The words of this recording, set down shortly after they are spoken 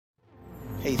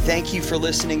Hey, thank you for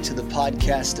listening to the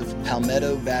podcast of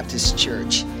Palmetto Baptist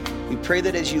Church. We pray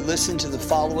that as you listen to the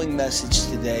following message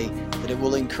today, that it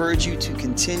will encourage you to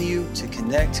continue to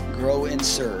connect, grow, and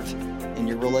serve in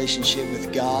your relationship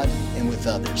with God and with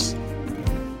others.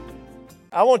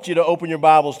 I want you to open your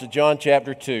Bibles to John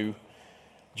chapter 2.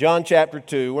 John chapter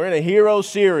 2. We're in a hero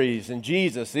series, and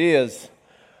Jesus is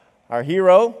our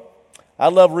hero. I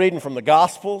love reading from the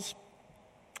Gospels.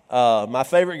 My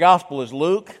favorite Gospel is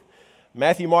Luke.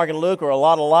 Matthew, Mark, and Luke are a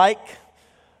lot alike.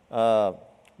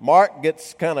 Mark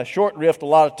gets kind of short rift a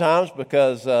lot of times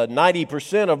because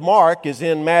 90% of Mark is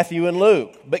in Matthew and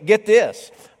Luke. But get this,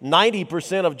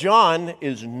 90% of John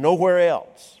is nowhere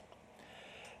else.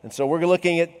 And so we're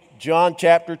looking at John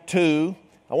chapter 2.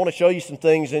 I want to show you some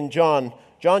things in John.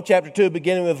 John chapter 2,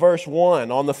 beginning with verse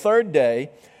 1. On the third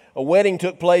day, a wedding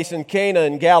took place in Cana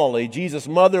in Galilee. Jesus'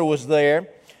 mother was there.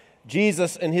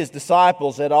 Jesus and his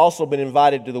disciples had also been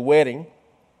invited to the wedding.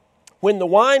 When the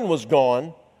wine was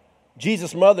gone,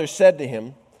 Jesus' mother said to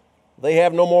him, "They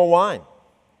have no more wine."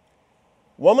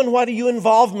 "Woman, why do you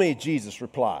involve me?" Jesus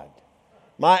replied.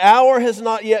 "My hour has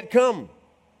not yet come."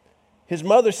 His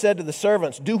mother said to the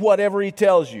servants, "Do whatever he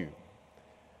tells you."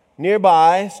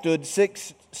 Nearby stood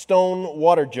 6 stone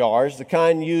water jars, the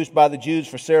kind used by the Jews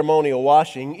for ceremonial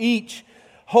washing, each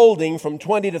holding from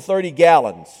 20 to 30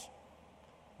 gallons.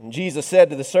 And Jesus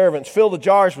said to the servants, "Fill the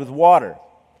jars with water."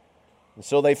 And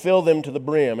so they filled them to the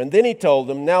brim. And then he told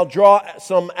them, "Now draw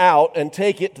some out and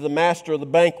take it to the master of the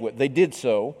banquet." They did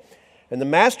so. And the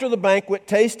master of the banquet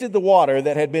tasted the water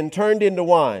that had been turned into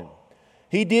wine.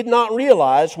 He did not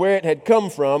realize where it had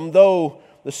come from, though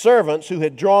the servants who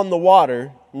had drawn the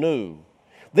water knew.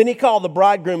 Then he called the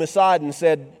bridegroom aside and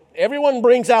said, "Everyone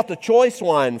brings out the choice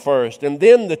wine first, and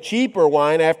then the cheaper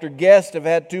wine after guests have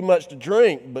had too much to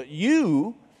drink. But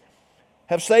you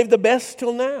have saved the best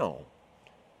till now."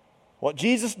 What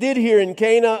Jesus did here in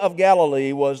Cana of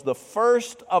Galilee was the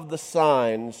first of the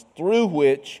signs through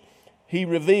which he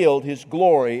revealed his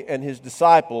glory, and his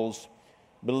disciples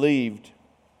believed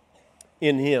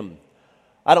in him.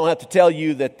 I don't have to tell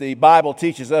you that the Bible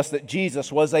teaches us that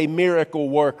Jesus was a miracle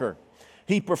worker.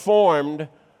 He performed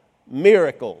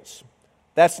miracles.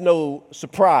 That's no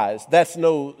surprise. That's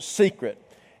no secret.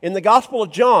 In the Gospel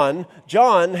of John,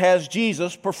 John has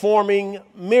Jesus performing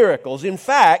miracles. In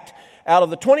fact, out of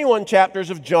the 21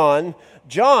 chapters of John,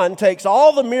 John takes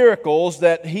all the miracles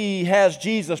that he has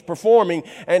Jesus performing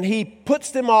and he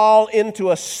puts them all into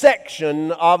a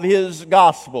section of his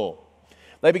Gospel.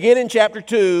 They begin in chapter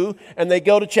 2 and they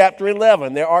go to chapter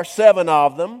 11. There are 7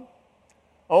 of them.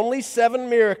 Only 7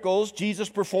 miracles Jesus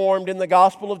performed in the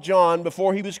Gospel of John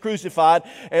before he was crucified,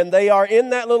 and they are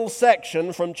in that little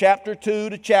section from chapter 2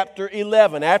 to chapter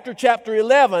 11. After chapter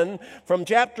 11, from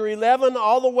chapter 11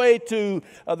 all the way to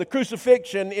the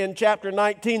crucifixion in chapter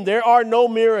 19, there are no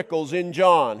miracles in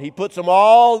John. He puts them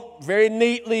all very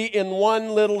neatly in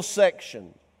one little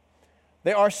section.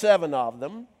 There are 7 of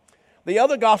them. The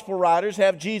other gospel writers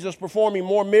have Jesus performing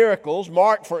more miracles.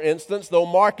 Mark, for instance, though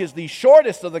Mark is the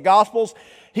shortest of the gospels,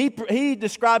 he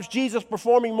describes Jesus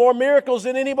performing more miracles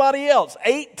than anybody else.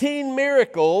 18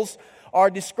 miracles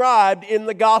are described in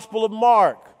the Gospel of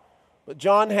Mark, but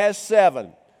John has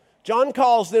 7. John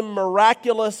calls them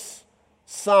miraculous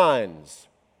signs.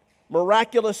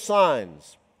 Miraculous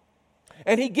signs.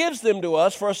 And he gives them to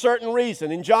us for a certain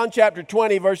reason. In John chapter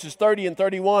 20, verses 30 and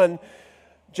 31,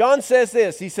 John says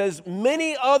this, he says,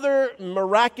 "Many other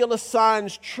miraculous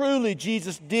signs truly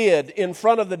Jesus did in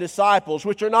front of the disciples,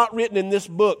 which are not written in this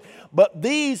book, but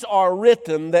these are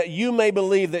written that you may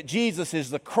believe that Jesus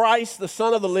is the Christ, the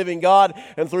Son of the living God,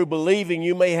 and through believing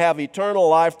you may have eternal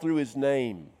life through his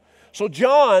name." So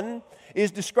John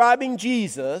is describing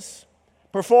Jesus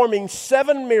performing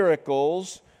 7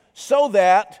 miracles so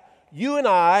that you and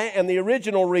I and the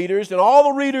original readers and all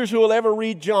the readers who will ever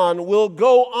read John will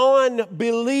go on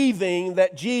believing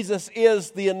that Jesus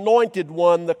is the anointed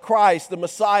one, the Christ, the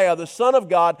Messiah, the Son of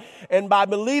God, and by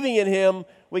believing in him,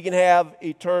 we can have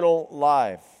eternal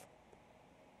life.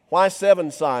 Why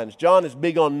 7 signs? John is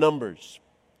big on numbers.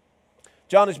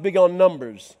 John is big on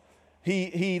numbers.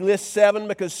 He lists 7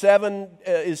 because 7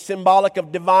 is symbolic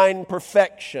of divine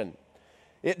perfection.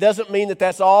 It doesn't mean that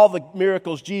that's all the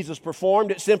miracles Jesus performed.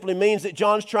 It simply means that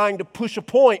John's trying to push a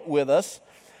point with us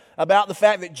about the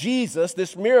fact that Jesus,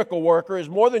 this miracle worker, is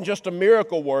more than just a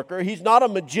miracle worker. He's not a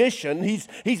magician.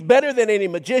 He's better than any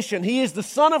magician. He is the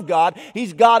Son of God.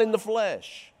 He's God in the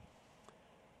flesh.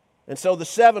 And so the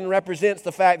 7 represents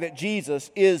the fact that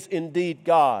Jesus is indeed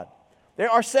God.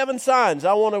 There are 7 signs.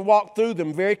 I want to walk through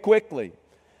them very quickly.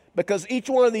 because each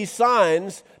one of these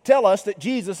signs tell us that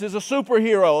Jesus is a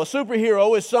superhero. A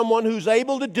superhero is someone who's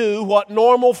able to do what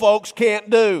normal folks can't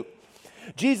do.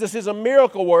 Jesus is a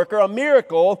miracle worker. A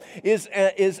miracle is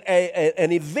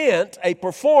an event, a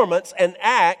performance, an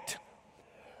act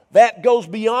that goes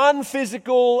beyond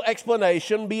physical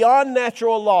explanation, beyond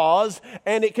natural laws,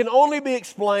 and it can only be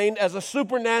explained as a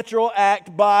supernatural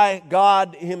act by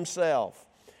God Himself.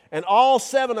 And all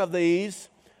 7 of these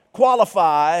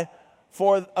qualify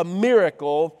for a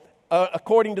miracle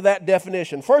according to that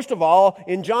definition. First of all,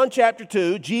 in John chapter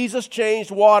 2, Jesus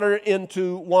changed water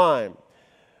into wine.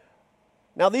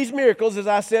 Now, these miracles, as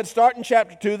I said, start in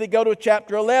chapter 2. They go to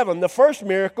chapter 11. The first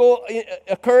miracle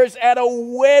occurs at a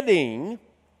wedding.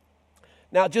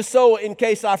 Now, just so in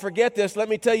case I forget this, let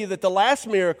me tell you that the last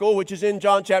miracle, which is in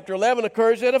John chapter 11,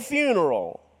 occurs at a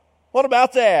funeral. What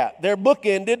about that? They're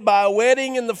bookended by a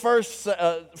wedding in the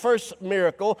first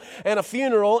miracle and a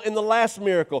funeral in the last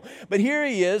miracle. But here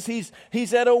he is.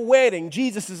 He's at a wedding.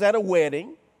 Jesus is at a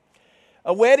wedding.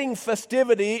 A wedding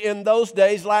festivity in those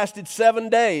days lasted 7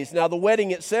 days. Now, the wedding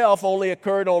itself only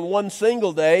occurred on one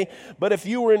single day, but if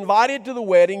you were invited to the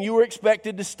wedding, you were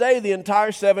expected to stay the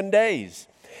entire 7 days.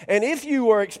 And if you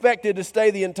were expected to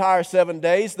stay the entire 7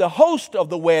 days, the host of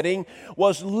the wedding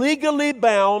was legally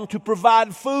bound to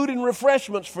provide food and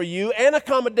refreshments for you and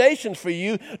accommodations for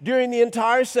you during the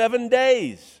entire 7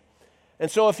 days. And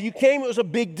so if you came, it was a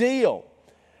big deal.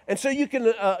 And so you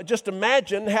can just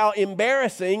imagine how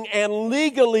embarrassing and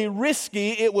legally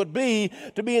risky it would be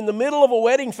to be in the middle of a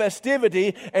wedding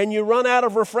festivity and you run out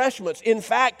of refreshments. In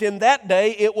fact, in that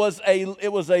day, it was a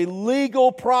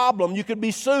legal problem. You could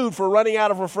be sued for running out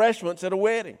of refreshments at a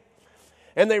wedding.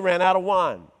 And they ran out of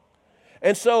wine.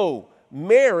 And so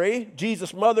Mary,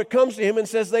 Jesus' mother, comes to him and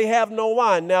says they have no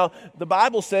wine. Now, the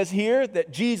Bible says here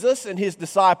that Jesus and his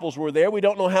disciples were there. We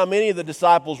don't know how many of the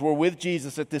disciples were with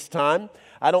Jesus at this time.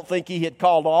 I don't think he had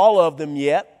called all of them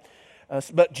yet.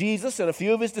 But Jesus and a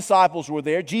few of his disciples were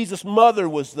there. Jesus' mother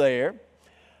was there.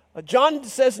 John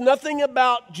says nothing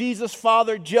about Jesus'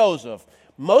 father, Joseph.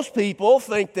 Most people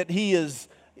think that he has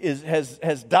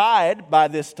died by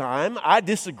this time. I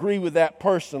disagree with that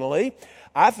personally.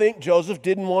 I think Joseph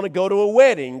didn't want to go to a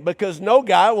wedding because no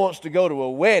guy wants to go to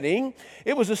a wedding.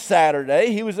 It was a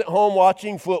Saturday. He was at home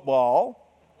watching football.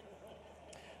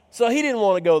 So he didn't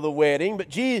want to go to the wedding,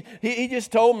 but he just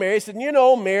told Mary, he said, you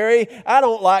know, Mary, I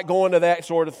don't like going to that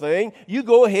sort of thing. You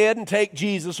go ahead and take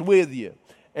Jesus with you.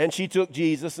 And she took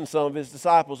Jesus and some of his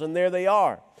disciples, and there they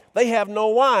are. They have no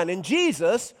wine. And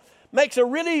Jesus makes a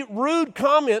really rude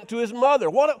comment to his mother.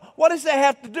 What does that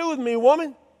have to do with me,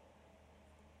 woman?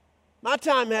 My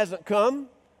time hasn't come.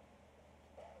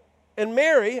 And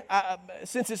Mary,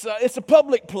 since it's a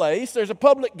public place, there's a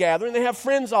public gathering, they have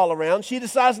friends all around, she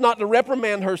decides not to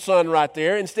reprimand her son right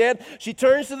there. Instead, she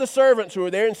turns to the servants who are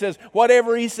there and says,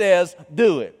 whatever he says,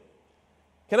 do it.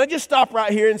 Can I just stop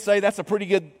right here and say that's a pretty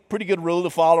good rule to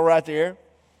follow right there?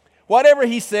 Whatever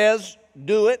he says,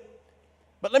 do it.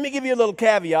 But let me give you a little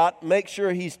caveat. Make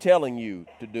sure he's telling you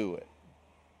to do it.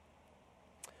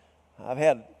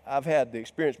 I've had the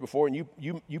experience before, and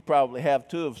you probably have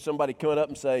too, of somebody coming up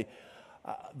and say,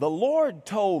 the Lord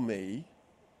told me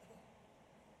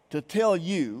to tell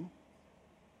you,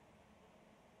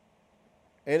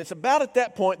 and it's about at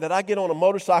that point that I get on a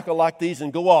motorcycle like these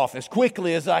and go off as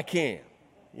quickly as I can,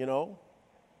 you know.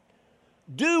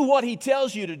 Do what he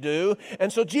tells you to do.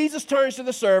 And so Jesus turns to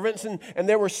the servants, and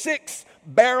there were 6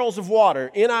 barrels of water.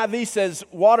 NIV says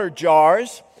water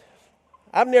jars.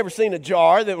 I've never seen a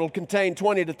jar that will contain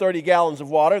 20 to 30 gallons of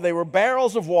water. They were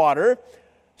barrels of water,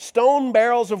 stone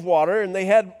barrels of water, and they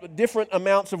had different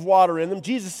amounts of water in them.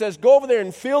 Jesus says, go over there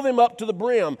and fill them up to the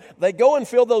brim. They go and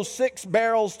fill those 6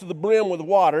 barrels to the brim with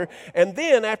water. And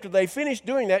then after they finished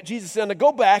doing that, Jesus said to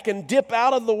go back and dip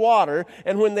out of the water.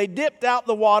 And when they dipped out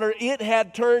the water, it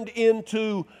had turned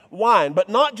into wine, but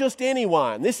not just any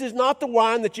wine. This is not the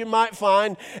wine that you might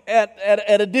find at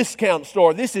a discount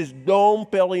store. This is Dom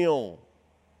Perignon.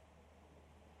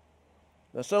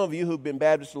 Now, some of you who've been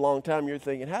Baptists a long time, you're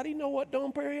thinking, how do you know what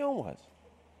Dom Perignon was?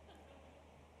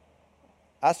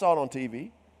 I saw it on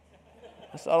TV.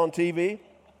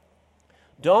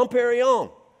 Dom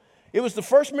Perignon. It was the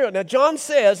first miracle. Now, John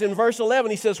says in verse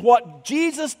 11, he says, what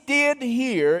Jesus did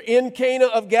here in Cana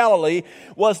of Galilee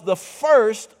was the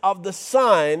first of the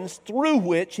signs through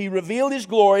which he revealed his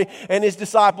glory and his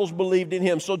disciples believed in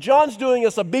him. So John's doing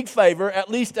us a big favor, at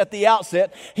least at the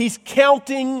outset. He's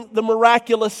counting the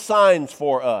miraculous signs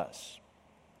for us.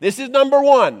 This is number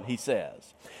 1, he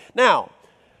says. Now,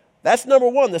 That's number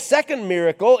one. The second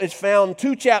miracle is found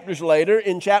 2 chapters later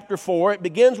in chapter 4. It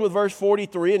begins with verse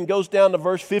 43 and goes down to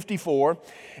verse 54.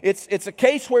 It's a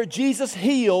case where Jesus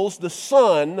heals the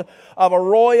son of a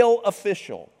royal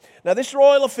official. Now, this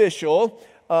royal official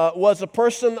was a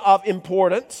person of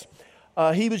importance.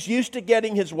 He was used to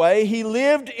getting his way. He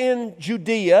lived in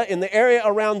Judea, in the area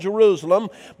around Jerusalem,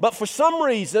 but for some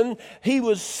reason, he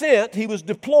was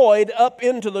deployed up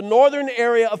into the northern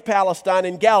area of Palestine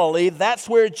in Galilee. That's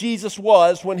where Jesus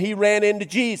was when he ran into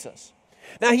Jesus.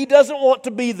 Now, he doesn't want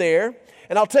to be there,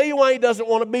 and I'll tell you why he doesn't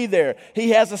want to be there.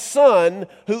 He has a son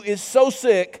who is so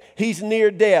sick, he's near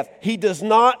death. He does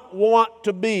not want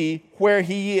to be where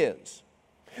he is.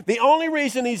 The only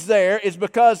reason he's there is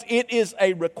because it is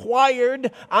a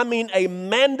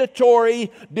mandatory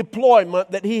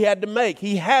deployment that he had to make.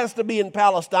 He has to be in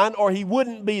Palestine or he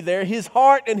wouldn't be there. His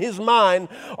heart and his mind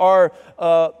are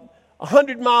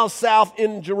 100 miles south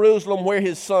in Jerusalem where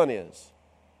his son is,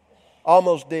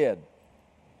 almost dead.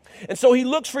 And so he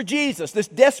looks for Jesus. This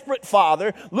desperate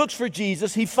father looks for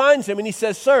Jesus. He finds him and he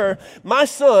says, "Sir, my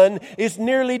son is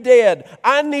nearly dead.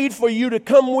 I need for you to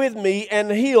come with me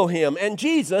and heal him." And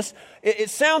Jesus,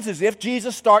 it sounds as if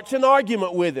Jesus starts an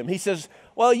argument with him. He says,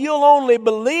 "Well, you'll only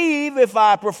believe if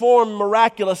I perform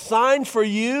miraculous signs for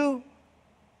you."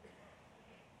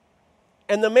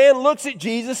 And the man looks at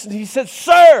Jesus and he says,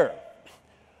 "Sir,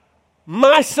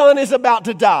 my son is about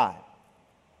to die."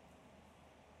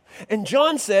 And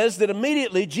John says that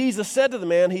immediately Jesus said to the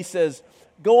man, he says,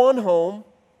 "Go on home.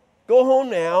 Go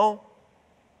home now.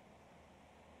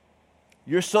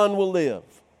 Your son will live."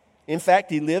 In fact,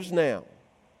 he lives now.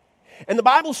 And the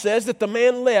Bible says that the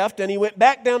man left and he went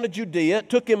back down to Judea. It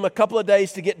took him a couple of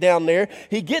days to get down there.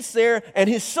 He gets there and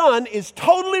his son is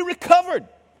totally recovered.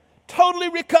 Totally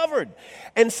recovered.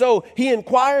 And so he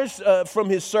inquires from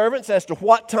his servants as to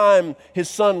what time his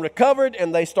son recovered,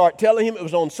 and they start telling him it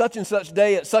was on such and such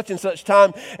day at such and such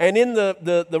time. And in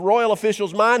the royal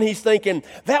official's mind, he's thinking,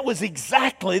 that was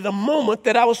exactly the moment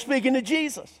that I was speaking to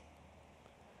Jesus.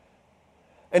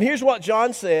 And here's what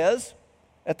John says.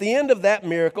 At the end of that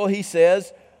miracle, he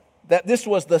says that this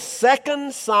was the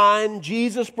second sign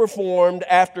Jesus performed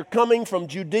after coming from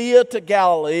Judea to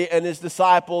Galilee, and his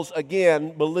disciples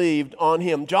again believed on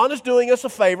him. John is doing us a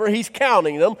favor. He's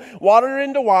counting them. Water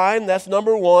into wine, that's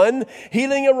number one.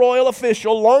 Healing a royal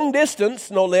official, long distance,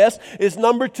 no less, is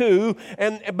number two.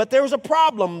 But there was a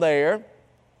problem there.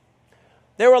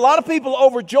 There were a lot of people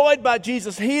overjoyed by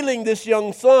Jesus healing this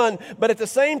young son, but at the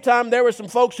same time, there were some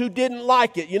folks who didn't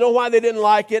like it. You know why they didn't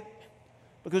like it?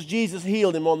 Because Jesus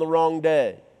healed him on the wrong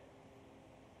day.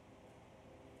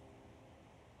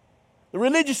 The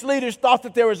religious leaders thought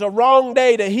that there was a wrong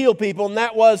day to heal people, and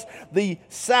that was the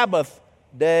Sabbath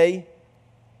day.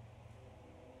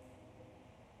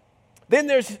 Then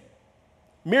there's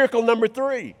miracle number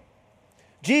 3.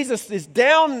 Jesus is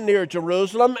down near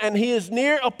Jerusalem, and he is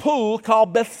near a pool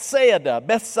called Bethsaida.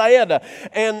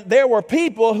 And there were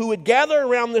people who would gather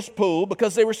around this pool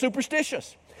because they were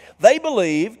superstitious. They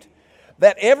believed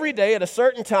that every day at a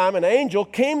certain time an angel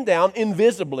came down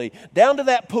invisibly down to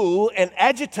that pool and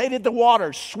agitated the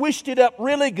water, swished it up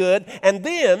really good, and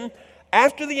then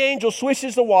after the angel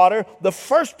swishes the water, the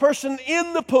first person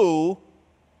in the pool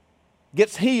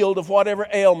gets healed of whatever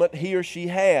ailment he or she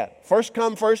had. First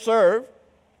come, first serve.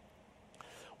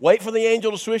 Wait for the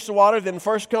angel to swish the water, then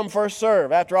first come, first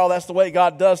serve. After all, that's the way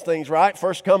God does things, right?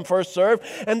 First come, first serve.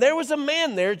 And there was a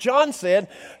man there, John said,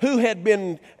 who had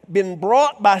been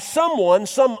brought by someone,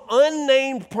 some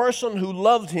unnamed person who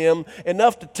loved him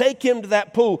enough to take him to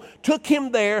that pool. Took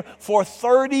him there for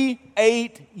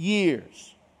 38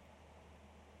 years.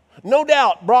 No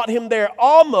doubt brought him there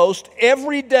almost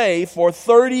every day for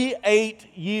 38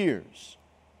 years.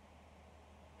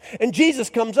 And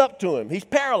Jesus comes up to him. He's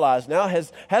paralyzed now,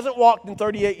 hasn't walked in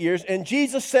 38 years. And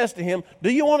Jesus says to him, "Do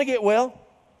you want to get well?"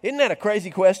 Isn't that a crazy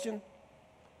question?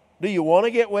 Do you want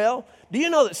to get well? Do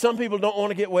you know that some people don't want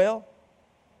to get well?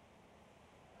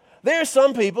 There are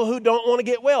some people who don't want to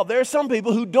get well. There are some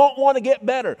people who don't want to get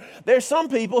better. There are some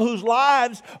people whose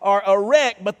lives are a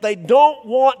wreck, but they don't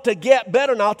want to get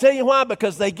better. And I'll tell you why,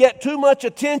 because they get too much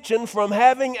attention from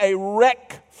having a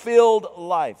wreck-filled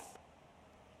life.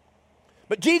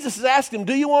 But Jesus has asked him,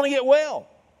 "Do you want to get well?"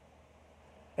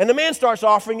 And the man starts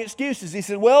offering excuses. He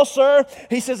said, "Well, sir,"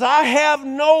 he says, "I have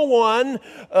no one,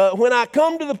 when I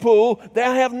come to the pool,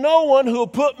 I have no one who will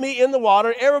put me in the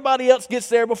water. Everybody else gets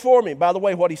there before me." By the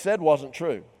way, what he said wasn't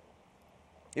true.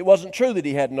 It wasn't true that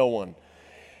he had no one.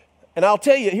 And I'll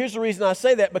tell you, here's the reason I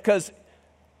say that, because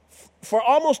for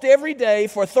almost every day,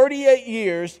 for 38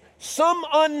 years, some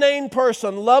unnamed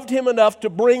person loved him enough to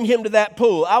bring him to that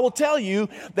pool. I will tell you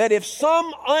that if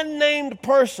some unnamed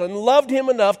person loved him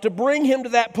enough to bring him to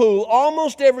that pool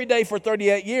almost every day for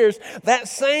 38 years, that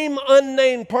same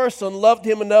unnamed person loved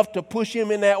him enough to push him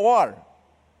in that water.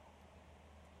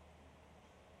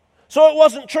 So it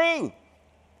wasn't true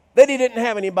that he didn't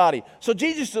have anybody. So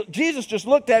Jesus just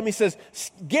looked at him. He says,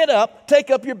 get up, take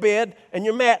up your bed and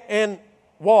your mat and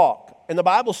walk. And the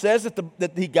Bible says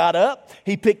that he got up,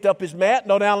 he picked up his mat,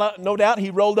 no doubt he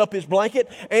rolled up his blanket,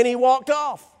 and he walked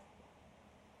off.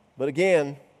 But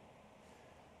again,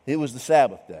 it was the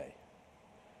Sabbath day.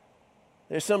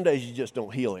 There's some days you just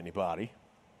don't heal anybody.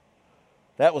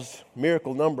 That was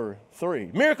miracle number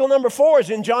 3. Miracle number 4 is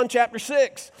in John chapter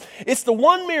 6. It's the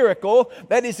one miracle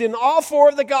that is in all 4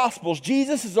 of the Gospels.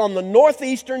 Jesus is on the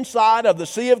northeastern side of the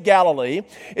Sea of Galilee.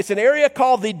 It's an area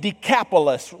called the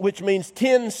Decapolis, which means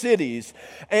 10 cities.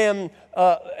 And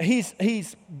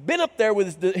he's been up there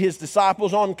with his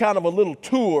disciples on kind of a little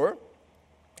tour.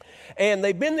 And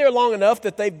they've been there long enough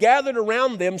that they've gathered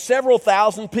around them several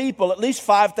thousand people, at least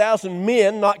 5,000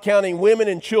 men, not counting women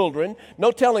and children.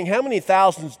 No telling how many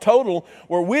thousands total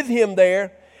were with him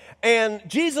there. And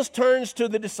Jesus turns to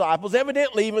the disciples.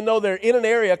 Evidently, even though they're in an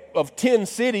area of 10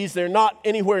 cities, they're not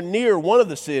anywhere near one of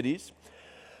the cities.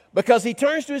 Because he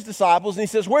turns to his disciples and he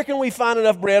says, where can we find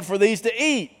enough bread for these to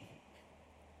eat?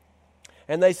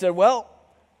 And they said, well,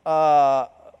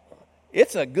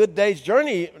 it's a good day's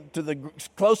journey to the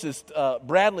closest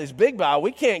Bradley's Big Buy.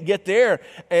 We can't get there,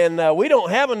 and we don't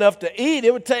have enough to eat.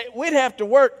 We'd have to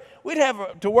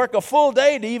work a full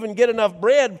day to even get enough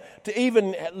bread to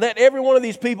even let every one of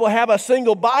these people have a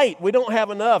single bite. We don't have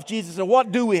enough. Jesus said,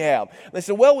 what do we have? And they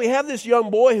said, well, we have this young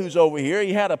boy who's over here.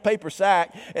 He had a paper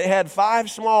sack, and it had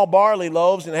 5 small barley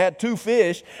loaves, and it had 2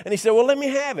 fish. And he said, well, let me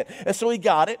have it. And so he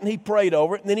got it, and he prayed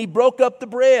over it, and then he broke up the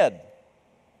bread.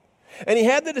 And he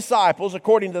had the disciples,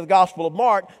 according to the Gospel of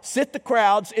Mark, sit the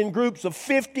crowds in groups of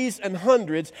 50s and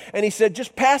 100s. And he said,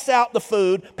 just pass out the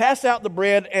food, pass out the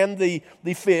bread and the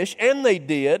fish. And they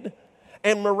did.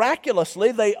 And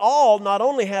miraculously, they all not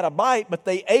only had a bite, but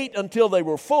they ate until they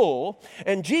were full.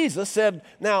 And Jesus said,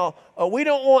 now, we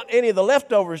don't want any of the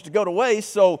leftovers to go to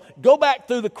waste, so go back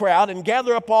through the crowd and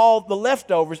gather up all the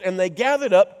leftovers. And they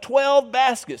gathered up 12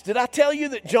 baskets. Did I tell you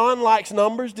that John likes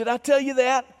numbers? Did I tell you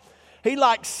that? He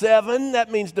likes 7,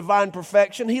 that means divine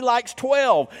perfection. He likes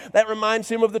 12. That reminds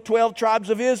him of the 12 tribes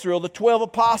of Israel, the 12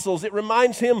 apostles. It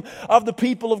reminds him of the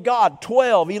people of God.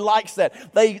 12, he likes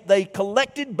that. They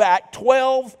collected back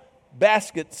 12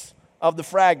 baskets of the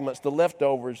fragments, the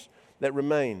leftovers that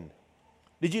remained.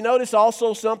 Did you notice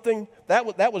also something?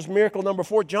 That was miracle number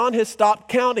 4. John has stopped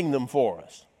counting them for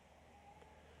us.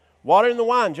 Water and the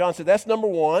wine, John said, that's number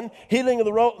 1. Healing of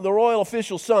the royal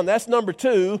official's son, that's number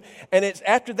 2. And it's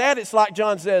after that, it's like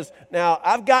John says, now,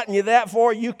 I've gotten you that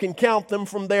far, you can count them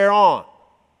from there on.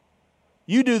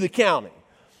 You do the counting.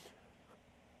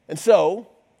 And so,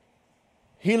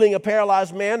 healing a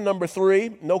paralyzed man, number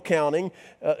 3, no counting.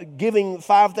 Giving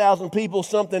 5,000 people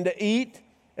something to eat,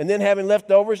 and then having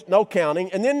leftovers, no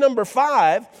counting. And then number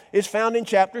 5 is found in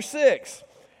chapter 6.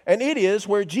 And it is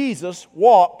where Jesus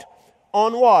walked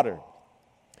on water.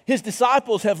 His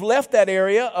disciples have left that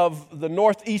area of the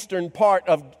northeastern part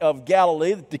of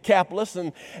Galilee, the Decapolis,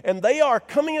 and they are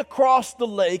coming across the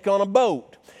lake on a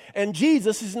boat. And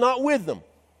Jesus is not with them.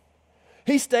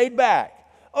 He stayed back.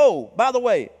 Oh, by the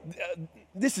way,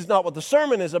 this is not what the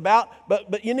sermon is about,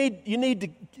 but you need to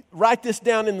write this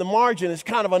down in the margin. It's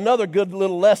kind of another good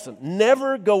little lesson.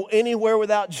 Never go anywhere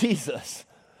without Jesus.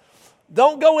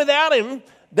 Don't go without him.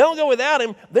 Don't go without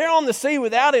him. They're on the sea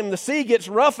without him. The sea gets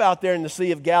rough out there in the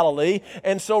Sea of Galilee.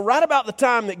 And so right about the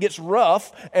time that gets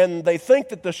rough and they think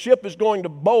that the ship is going to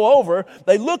bow over,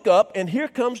 they look up and here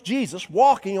comes Jesus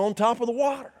walking on top of the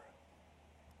water.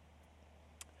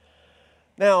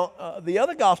 Now, the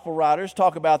other gospel writers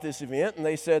talk about this event, and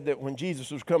they said that when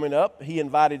Jesus was coming up, he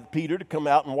invited Peter to come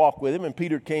out and walk with him, and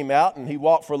Peter came out and he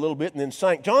walked for a little bit and then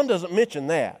sank. John doesn't mention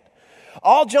that.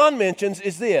 All John mentions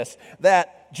is this,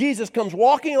 that Jesus comes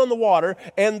walking on the water,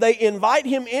 and they invite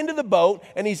him into the boat,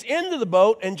 and he's into the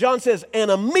boat, and John says, and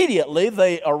immediately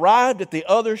they arrived at the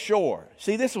other shore.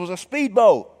 See, this was a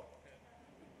speedboat.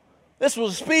 This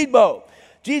was a speedboat.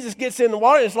 Jesus gets in the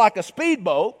water, it's like a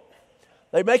speedboat.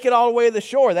 They make it all the way to the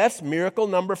shore. That's miracle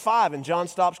number 5, and John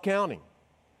stops counting.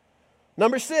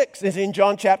 Number 6 is in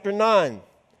John chapter 9.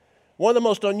 One of the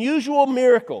most unusual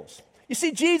miracles. You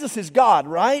see, Jesus is God,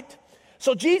 right?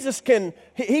 So Jesus can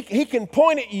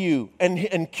point at you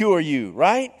and cure you,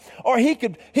 right? Or he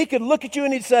could look at you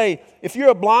and he'd say, if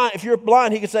you're blind,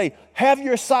 he could say, have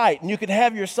your sight, and you could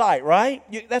have your sight, right?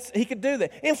 He could do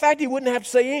that. In fact, he wouldn't have to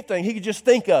say anything. He could just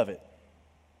think of it.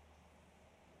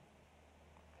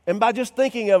 And by just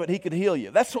thinking of it, he could heal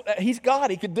you. He's God.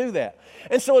 He could do that.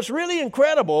 And so it's really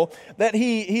incredible that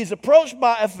he's approached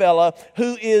by a fella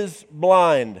who is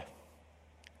blind.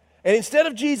 And instead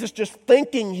of Jesus just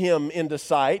thinking him into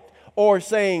sight or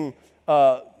saying,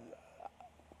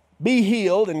 be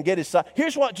healed and get his sight,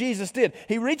 here's what Jesus did.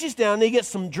 He reaches down and he gets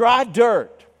some dry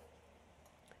dirt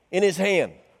in his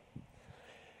hand.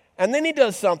 And then he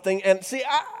does something. And see,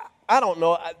 I don't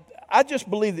know. I just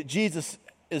believe that Jesus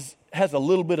has a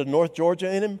little bit of North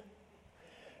Georgia in him.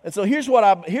 And so here's what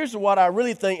I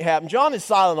really think happened. John is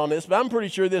silent on this, but I'm pretty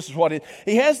sure this is what it is.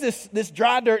 He has this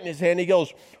dry dirt in his hand. He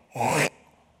goes,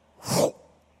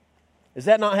 is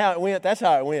that not how it went? That's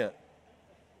how it went.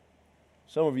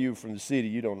 Some of you from the city,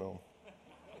 you don't know.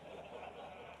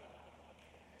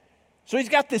 So he's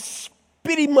got this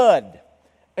spitty mud,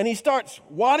 and he starts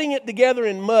wadding it together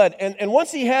in mud. And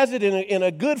once he has it in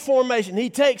a good formation, he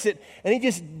takes it and he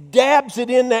just dabs it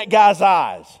in that guy's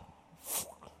eyes.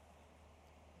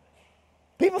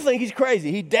 People think he's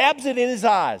crazy. He dabs it in his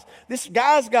eyes. This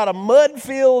guy's got a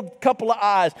mud-filled couple of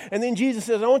eyes. And then Jesus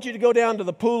says, I want you to go down to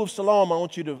the pool of Siloam. I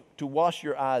want you to wash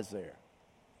your eyes there.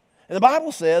 And the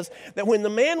Bible says that when the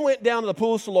man went down to the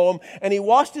pool of Siloam and he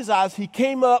washed his eyes, he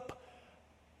came up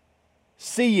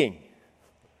seeing.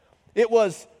 It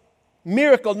was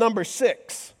miracle number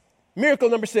 6. Miracle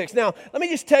number 6. Now, let me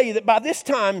just tell you that by this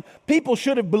time, people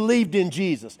should have believed in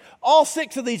Jesus. All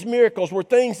 6 of these miracles were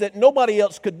things that nobody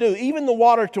else could do, even the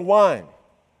water to wine.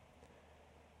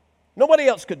 Nobody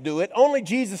else could do it. Only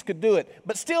Jesus could do it.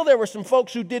 But still, there were some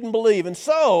folks who didn't believe. And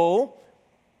so,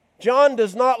 John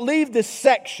does not leave this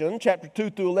section, chapter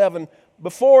 2 through 11,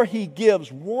 before he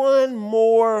gives one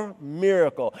more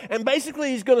miracle. And basically,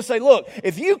 he's going to say, look,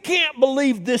 if you can't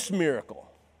believe this miracle,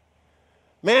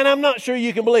 man, I'm not sure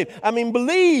you can believe. I mean,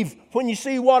 believe when you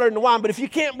see water in the wine, but if you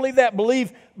can't believe that,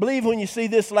 believe when you see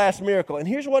this last miracle. And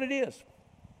here's what it is.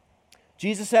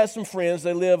 Jesus has some friends.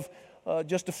 They live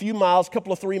just a few miles, a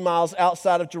couple of 3 miles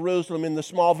outside of Jerusalem in the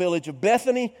small village of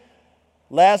Bethany.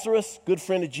 Lazarus, good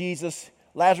friend of Jesus.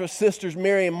 Lazarus' sisters,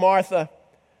 Mary and Martha.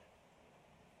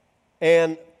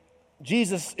 And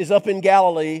Jesus is up in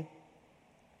Galilee,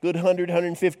 good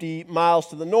 150 miles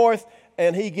to the north,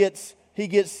 and he gets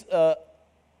a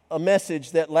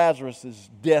message that Lazarus is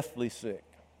deathly sick.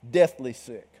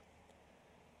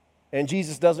 And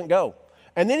Jesus doesn't go.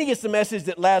 And then he gets the message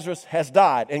that Lazarus has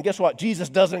died. And guess what? Jesus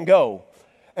doesn't go.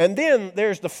 And then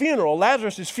there's the funeral,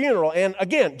 Lazarus' funeral. And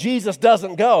again, Jesus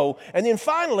doesn't go. And then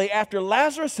finally, after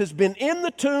Lazarus has been in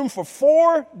the tomb for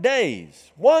 4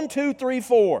 days, 1, 2, 3,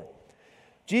 4,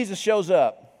 Jesus shows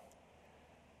up.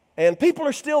 And people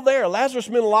are still there. Lazarus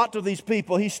meant a lot to these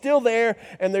people. He's still there,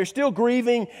 and they're still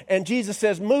grieving. And Jesus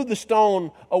says, move the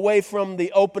stone away from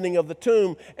the opening of the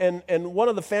tomb. And one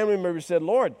of the family members said,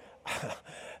 Lord,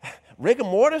 rigor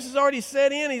mortis has already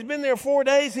set in. He's been there 4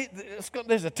 days.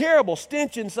 There's a terrible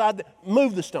stench inside.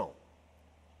 Move the stone.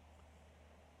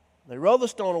 They roll the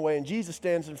stone away, and Jesus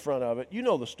stands in front of it. You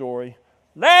know the story.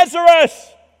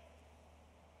 Lazarus,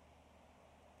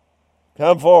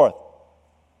 come forth.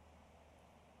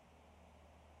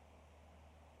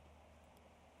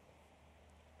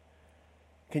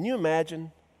 Can you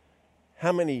imagine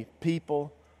how many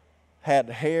people had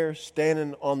hair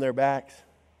standing on their backs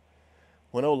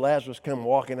when old Lazarus come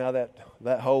walking out of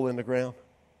that hole in the ground?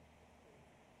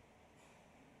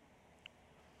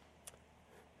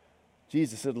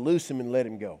 Jesus said, loose him and let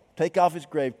him go. Take off his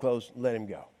grave clothes and let him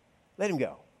go. Let him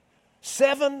go.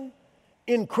 7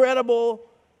 incredible,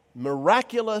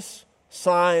 miraculous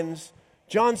signs.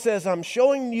 John says, I'm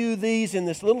showing you these in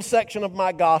this little section of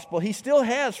my gospel. He still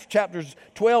has chapters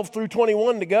 12 through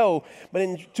 21 to go. But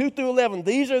in 2 through 11,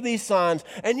 these are these signs.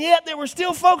 And yet there were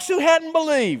still folks who hadn't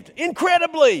believed.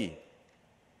 Incredibly.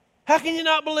 How can you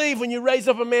not believe when you raise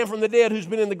up a man from the dead who's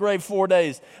been in the grave 4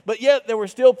 days? But yet there were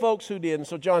still folks who did. And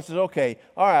so John says, okay,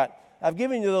 all right, I've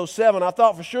given you those 7. I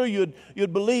thought for sure you'd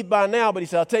believe by now. But he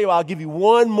said, I'll tell you what, I'll give you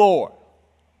one more.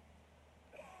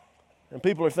 And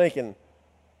people are thinking,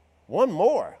 one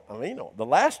more. I mean, the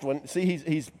last one,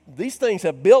 see, these things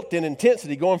have built in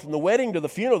intensity. Going from the wedding to the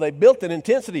funeral, they built in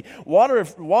intensity. Water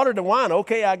to wine,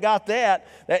 okay, I got that.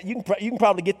 You can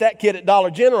probably get that kid at Dollar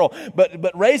General.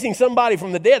 But raising somebody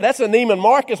from the dead, that's a Neiman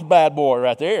Marcus bad boy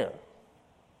right there.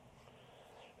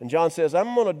 And John says,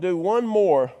 I'm going to do one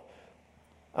more.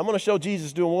 I'm going to show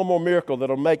Jesus doing one more miracle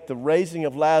that'll make the raising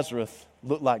of Lazarus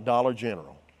look like Dollar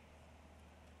General.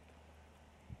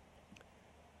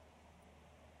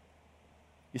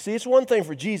 You see, it's one thing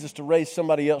for Jesus to raise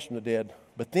somebody else from the dead,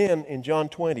 but then in John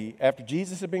 20, after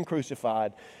Jesus had been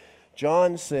crucified,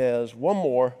 John says one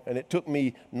more, and it took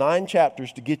me 9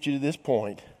 chapters to get you to this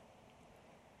point.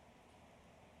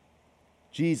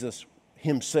 Jesus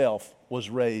himself was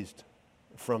raised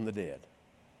from the dead.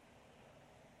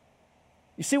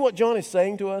 You see what John is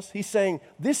saying to us? He's saying,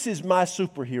 this is my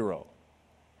superhero.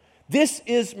 This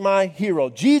is my hero.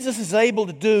 Jesus is able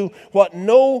to do what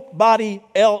nobody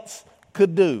else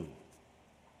could do.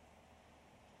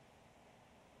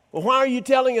 Well, why are you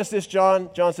telling us this, John?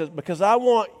 John says, because I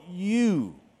want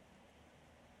you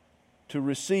to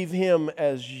receive him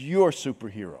as your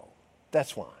superhero.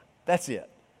 That's why. That's it.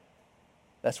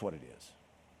 That's what it is.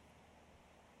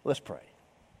 Let's pray.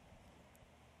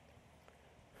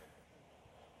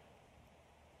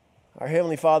 Our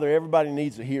Heavenly Father, everybody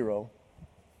needs a hero.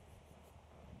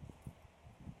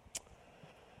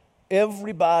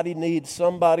 Everybody needs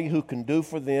somebody who can do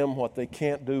for them what they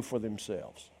can't do for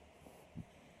themselves.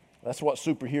 That's what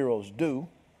superheroes do.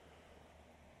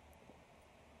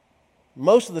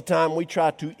 Most of the time we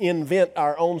try to invent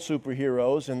our own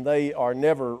superheroes and they are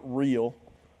never real.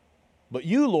 But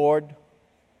you, Lord,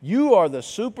 you are the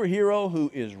superhero who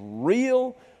is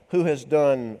real, who has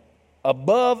done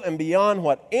above and beyond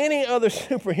what any other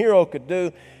superhero could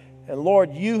do. And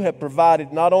Lord, you have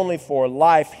provided not only for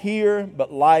life here,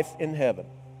 but life in heaven.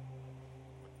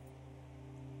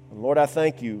 And Lord, I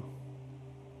thank you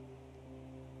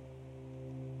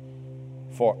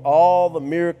for all the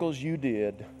miracles you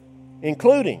did,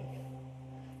 including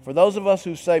for those of us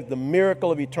who saved the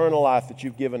miracle of eternal life that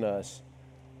you've given us.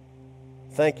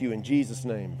 Thank you in Jesus'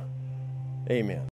 name. Amen.